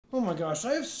Oh my gosh,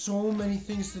 I have so many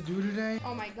things to do today.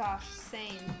 Oh my gosh,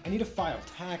 same. I need to file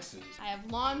taxes. I have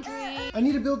laundry. I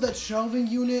need to build that shelving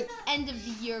unit. End of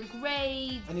the year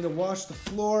grades. I need to wash the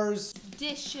floors.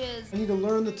 Dishes. I need to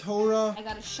learn the Torah. I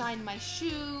gotta shine my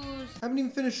shoes. I haven't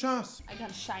even finished Shas. I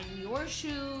gotta shine your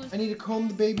shoes. I need to comb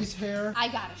the baby's hair. I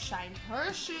gotta shine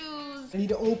her shoes. I need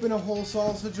to open a whole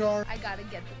salsa jar. I gotta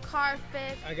get the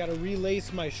carpet. I gotta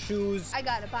relace my shoes. I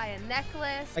gotta buy a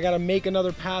necklace. I gotta make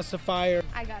another pacifier.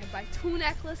 I gotta buy 2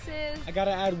 necklaces. I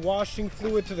gotta add washing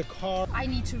fluid to the car. I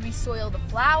need to resoil the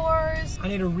flowers. I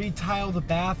need to retile the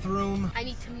bathroom. I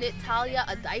need to knit Talia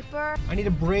a diaper. I need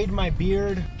to braid my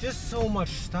beard. Just so much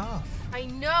stuff. I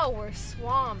know, we're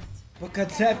swamped. But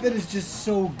Katzefet is just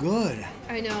so good.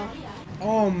 I know.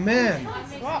 Oh man.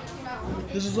 What?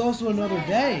 This is also another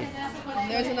day.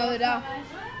 There's another day.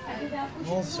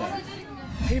 Also.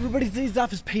 Hey everybody, today's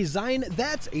daf is Pei Zayin,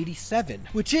 that's 87,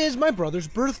 which is my brother's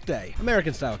birthday,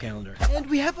 American style calendar. And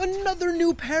we have another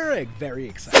new pereg, very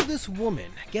excited. So this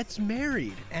woman gets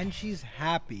married and she's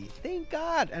happy, thank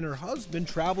God. And her husband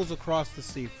travels across the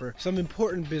sea for some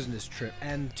important business trip.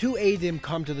 And 2 Adim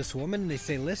come to this woman and they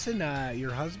say, listen,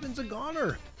 your husband's a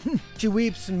goner. She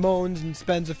weeps and moans and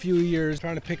spends a few years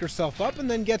trying to pick herself up and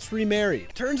then gets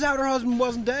remarried. Turns out her husband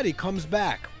wasn't dead, he comes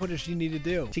back. What does she need to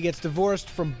do? She gets divorced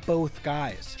from both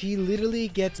guys. She literally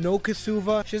gets no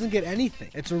kasuva, she doesn't get anything.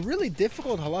 It's a really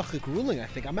difficult halachic ruling, I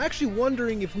think. I'm actually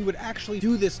wondering if we would actually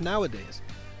do this nowadays.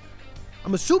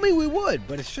 I'm assuming we would,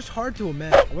 but it's just hard to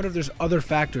imagine. I wonder if there's other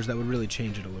factors that would really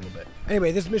change it a little bit.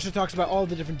 Anyway, this mission talks about all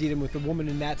the different dinim with the woman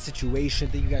in that situation.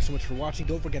 Thank you guys so much for watching.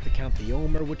 Don't forget to count the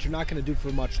Omer, which you're not going to do for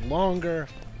much longer.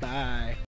 Bye.